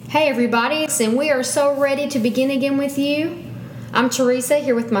Hey everybody, and we are so ready to begin again with you. I'm Teresa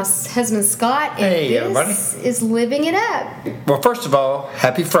here with my husband Scott, and hey, this everybody. is Living It Up. Well, first of all,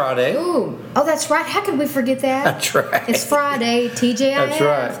 happy Friday. Ooh, oh that's right. How could we forget that? That's right. It's Friday, TJIF. That's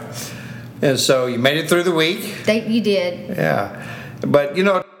right. And so you made it through the week. You did. Yeah. But you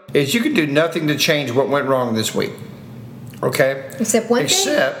know, is you can do nothing to change what went wrong this week. Okay? Except one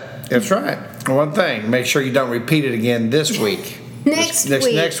thing. That's right. One thing. Make sure you don't repeat it again this week. Next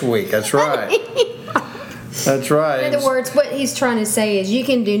week. Next week. That's right. That's right. In other words, what he's trying to say is you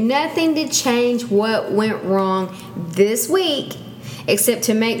can do nothing to change what went wrong this week, except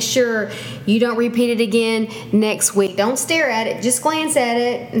to make sure you don't repeat it again next week. Don't stare at it. Just glance at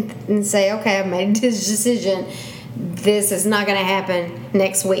it and say, okay, I've made this decision. This is not going to happen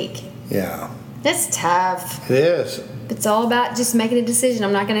next week. Yeah. That's tough. It is. It's all about just making a decision.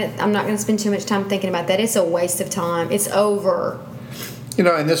 I'm not gonna spend too much time thinking about that. It's a waste of time. It's over. You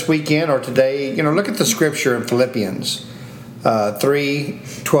know, and this weekend or today, you know, look at the scripture in Philippians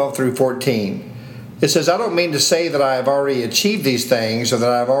 3:12 through 14. It says, I don't mean to say that I have already achieved these things or that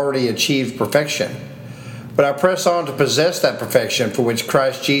I have already achieved perfection, but I press on to possess that perfection for which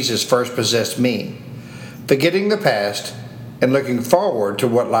Christ Jesus first possessed me. Forgetting the past and looking forward to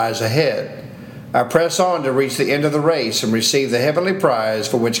what lies ahead, I press on to reach the end of the race and receive the heavenly prize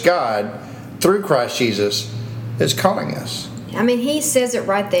for which God, through Christ Jesus, is calling us. I mean, he says it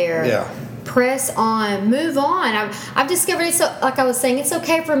right there. Yeah. Press on, move on. I've discovered it's like I was saying, it's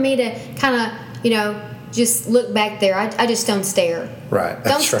okay for me to kind of, just look back there. I just don't stare. Right.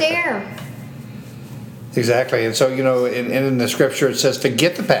 Don't stare. Exactly. And so, in the scripture it says,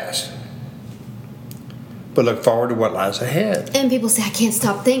 forget the past, but look forward to what lies ahead. And people say, I can't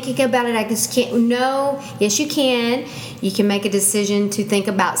stop thinking about it. I just can't. No. Yes, you can. You can make a decision to think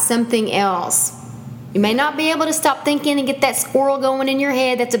about something else. You may not be able to stop thinking and get that squirrel going in your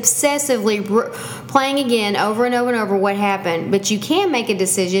head that's obsessively playing again over and over and over what happened. But you can make a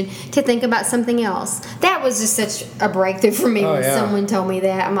decision to think about something else. That was just such a breakthrough for me when someone told me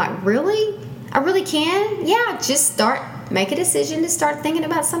that. I'm like, really? I really can? Yeah, just make a decision to start thinking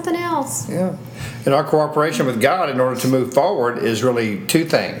about something else. Yeah. And our cooperation with God in order to move forward is really two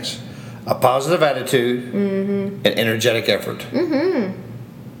things. A positive attitude and energetic effort. Mm-hmm.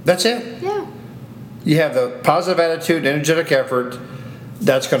 That's it. Yeah. You have the positive attitude, energetic effort,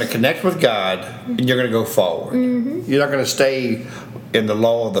 that's going to connect with God, and you're going to go forward. Mm-hmm. You're not going to stay in the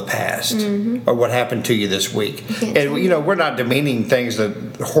law of the past or what happened to you this week. And, we're not demeaning things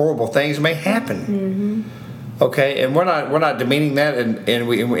that horrible things may happen. Mm-hmm. Okay? And we're not demeaning that, and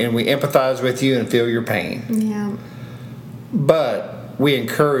we empathize with you and feel your pain. Yeah. But we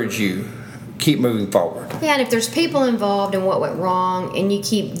encourage you, keep moving forward. Yeah, and if there's people involved in what went wrong and you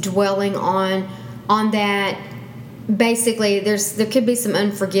keep dwelling on that, basically there could be some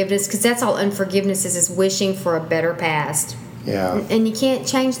unforgiveness, because that's all unforgiveness is wishing for a better past. Yeah. And you can't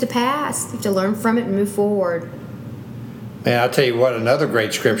change the past. You have to learn from it and move forward. And I'll tell you what, another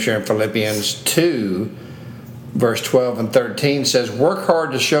great scripture in Philippians 2, verse 12 and 13 says, work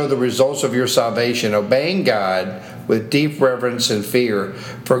hard to show the results of your salvation, obeying God with deep reverence and fear,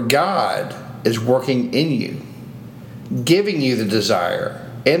 for God is working in you, giving you the desire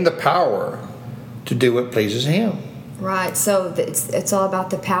and the power to do what pleases Him. Right, so it's all about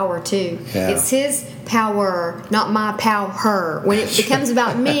the power too. Yeah. It's His power, not my power. When it becomes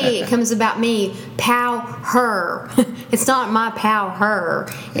about me, it comes about me. Power. It's not my power.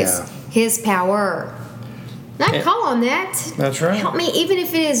 It's His power. And I call on that. That's right. Help me, even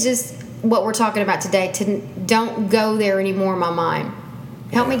if it is just what we're talking about today, to don't go there anymore in my mind.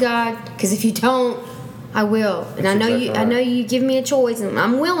 Help me, God, because if you don't, I will. And I know you give me a choice, and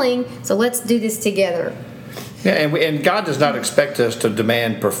I'm willing, so let's do this together. Yeah, and God does not expect us to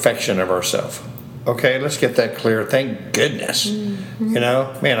demand perfection of ourselves. Okay, let's get that clear. Thank goodness. Mm-hmm.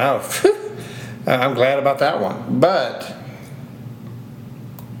 I'm glad about that one. But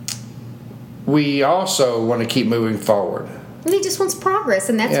we also want to keep moving forward. And He just wants progress,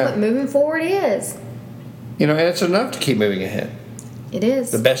 and that's what moving forward is. And it's enough to keep moving ahead. It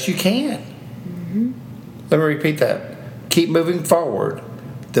is. The best you can. Mm-hmm. Let me repeat that. Keep moving forward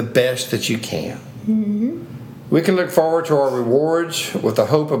the best that you can. Mm-hmm. We can look forward to our rewards with the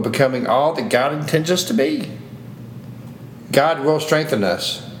hope of becoming all that God intends us to be. God will strengthen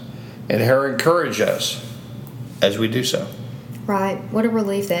us and encourage us as we do so. Right. What a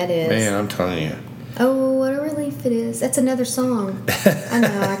relief that is. Man, I'm telling you. Oh, what a relief it is. That's another song. I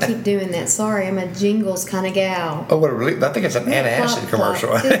know, I keep doing that. Sorry, I'm a jingles kind of gal. Oh, what a relief. I think it's an antacid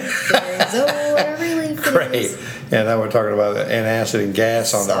commercial. Oh, what a relief it is. Great. Yeah, now we're talking about antacid and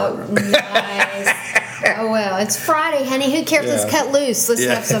gas on so the nice. Oh, well. It's Friday, honey. Who cares? Yeah. Let's cut loose. Let's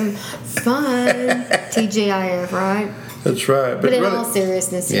have some fun. TGIF, right? That's right. But in really, all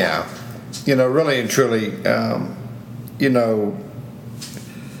seriousness, yeah. Really and truly, I know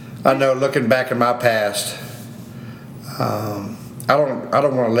looking back in my past, I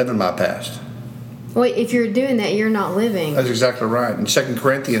don't want to live in my past. Well, if you're doing that, you're not living. That's exactly right. In 2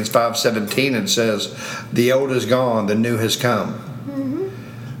 Corinthians 5:17, it says, "The old is gone, the new has come." Mm-hmm.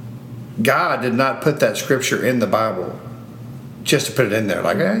 God did not put that scripture in the Bible just to put it in there.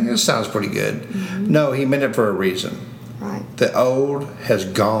 Like, this sounds pretty good. Mm-hmm. No, He meant it for a reason. Right. The old has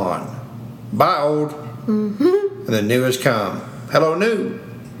gone. Bye, old. Mm-hmm. And the new has come. Hello, new.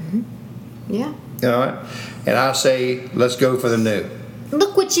 Mm-hmm. Yeah. And I say, let's go for the new.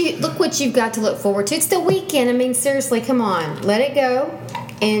 Look what you've got to look forward to. It's the weekend. I mean, seriously, come on, let it go,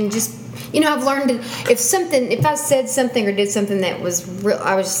 and just I've learned that if I said something or did something that was real,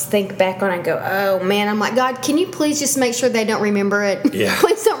 I would just think back on it and go, oh man, I'm like, God, can you please just make sure they don't remember it? Yeah.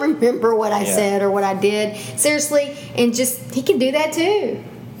 Please don't remember what I said or what I did. Seriously, and just He can do that too.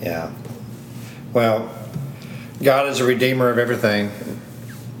 Yeah. Well, God is a redeemer of everything.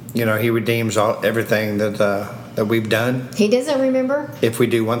 He redeems everything that we've done. He doesn't remember if we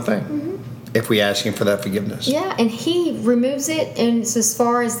do one thing. Mm-hmm. If we ask Him for that forgiveness. Yeah, and He removes it, and it's as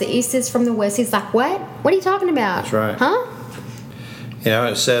far as the east is from the west. He's like, what? What are you talking about? That's right. Huh?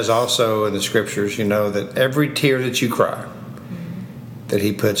 It says also in the scriptures, that every tear that you cry, that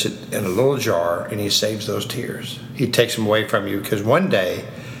He puts it in a little jar and He saves those tears. He takes them away from you, because one day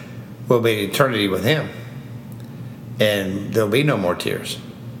we'll be in eternity with Him, and there'll be no more tears.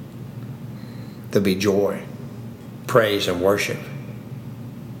 There'll be joy, praise, and worship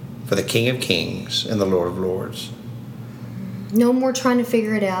for the King of Kings and the Lord of Lords. No more trying to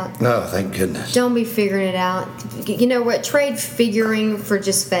figure it out. No, thank goodness. Don't be figuring it out. You know what? Trade figuring for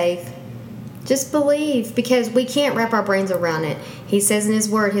just faith. Just believe, because we can't wrap our brains around it. He says in His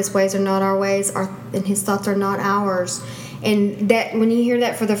Word, His ways are not our ways, and His thoughts are not ours. And that when you hear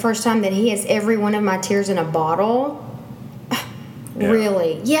that for the first time, that He has every one of my tears in a bottle,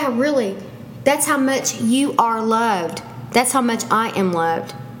 really? Yeah, really. That's how much you are loved. That's how much I am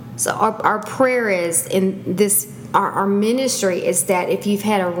loved. So our prayer is in this, our ministry is that if you've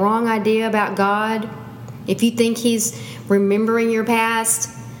had a wrong idea about God, if you think He's remembering your past,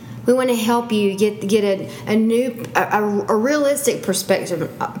 we want to help you get a new, a realistic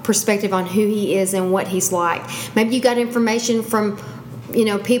perspective on who He is and what He's like. Maybe you got information from,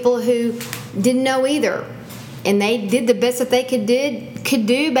 people who didn't know either, and they did the best that they could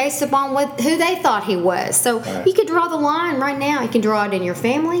do based upon who they thought He was. So you could draw the line right now. You can draw it in your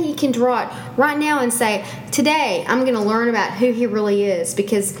family. You can draw it right now and say, today I'm going to learn about who He really is,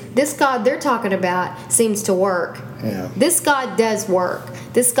 because this God they're talking about seems to work. Yeah. This God does work.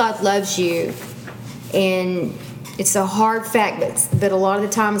 This God loves you. And it's a hard fact, but a lot of the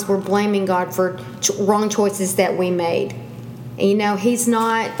times we're blaming God for wrong choices that we made. And He does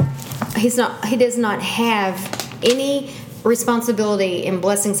not have any responsibility in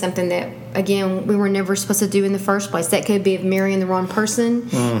blessing something that, again, we were never supposed to do in the first place. That could be of marrying the wrong person,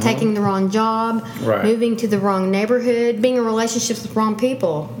 taking the wrong job, moving to the wrong neighborhood, being in relationships with wrong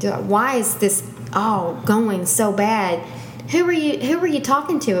people. Why is this all going so bad? Who are you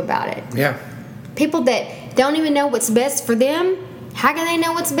talking to about it? Yeah. People that don't even know what's best for them. How can they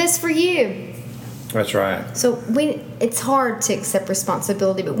know what's best for you? That's right. So it's hard to accept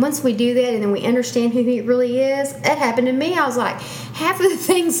responsibility, but once we do that and then we understand who He really is, that happened to me. I was like, half of the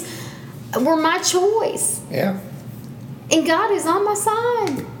things were my choice. Yeah. And God is on my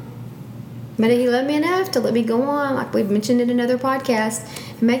side. But He loved me enough to let me go on, like we've mentioned in another podcast,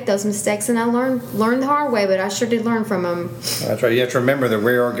 and make those mistakes. And I learned the hard way, but I sure did learn from them. That's right. You have to remember that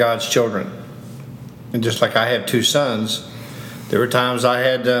we are God's children. And just like I have 2 sons, there were times I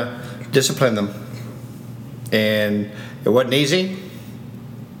had to discipline them. And it wasn't easy,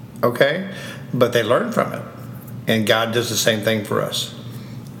 okay? But they learned from it. And God does the same thing for us.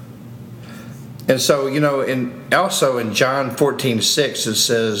 And so, also in John 14:6, it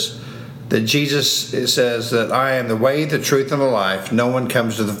says that it says that I am the way, the truth, and the life. No one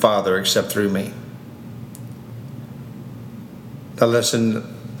comes to the Father except through me. Now listen,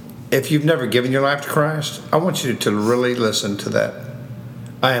 if you've never given your life to Christ, I want you to really listen to that.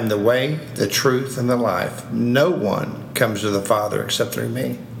 I am the way, the truth, and the life. No one comes to the Father except through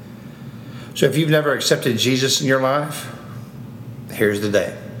me. So if you've never accepted Jesus in your life, here's the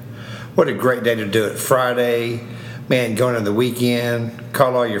day. What a great day to do it. Friday, man, going into the weekend,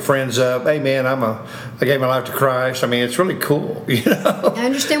 call all your friends up. Hey, man, I gave my life to Christ. I mean, it's really cool, I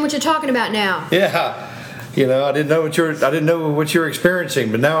understand what you're talking about now. Yeah. I didn't know what you were experiencing,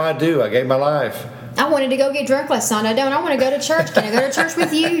 but now I do. I gave my life. I wanted to go get drunk last night. I don't. I want to go to church. Can I go to church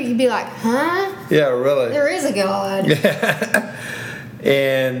with you? You'd be like, huh? Yeah, really. There is a God.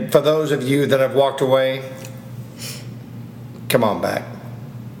 And for those of you that have walked away, come on back.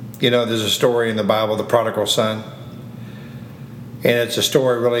 You know, there's a story in the Bible, the prodigal son. And it's a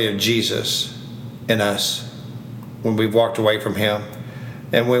story really of Jesus and us when we've walked away from him.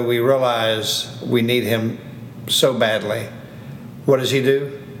 And when we realize we need him so badly, what does he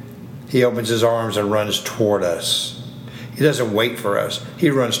do? He opens his arms and runs toward us. He doesn't wait for us. He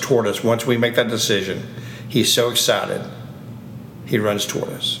runs toward us. Once we make that decision, he's so excited. He runs toward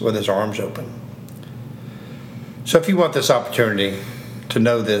us with his arms open. So if you want this opportunity to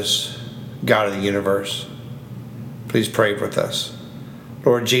know this God of the universe, please pray with us.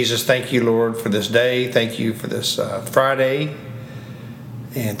 Lord Jesus, thank you, Lord, for this day. Thank you for this Friday.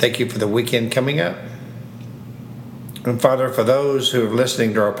 And thank you for the weekend coming up. And Father, for those who are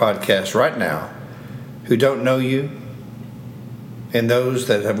listening to our podcast right now, who don't know you, and those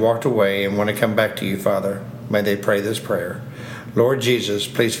that have walked away and want to come back to you, Father, may they pray this prayer. Lord Jesus,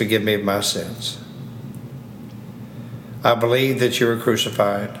 please forgive me of my sins. I believe that you were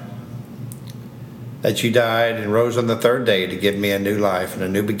crucified, that you died and rose on the third day to give me a new life and a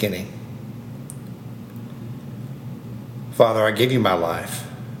new beginning. Father, I give you my life.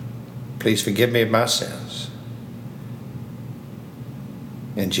 Please forgive me of my sins.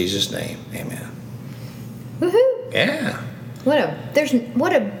 In Jesus' name, amen. Woohoo! Yeah. What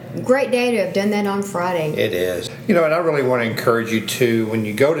a great day to have done that on Friday. It is. You know, and I really want to encourage you to, when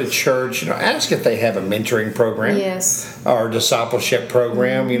you go to church, you know, ask if they have a mentoring program. Yes. Or a discipleship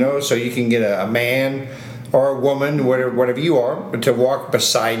program, you know, so you can get a man or a woman, whatever you are, to walk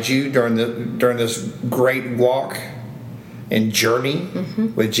beside you during this great walk and journey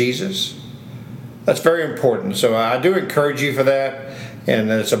with Jesus. That's very important. So I do encourage you for that.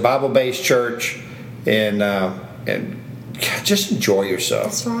 And it's a Bible-based church, and just enjoy yourself.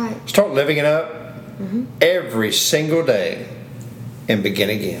 That's right. Start living it up every single day and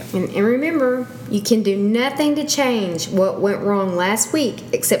begin again. And remember, you can do nothing to change what went wrong last week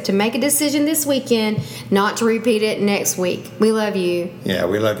except to make a decision this weekend not to repeat it next week. We love you. Yeah,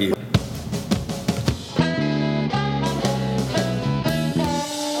 we love you.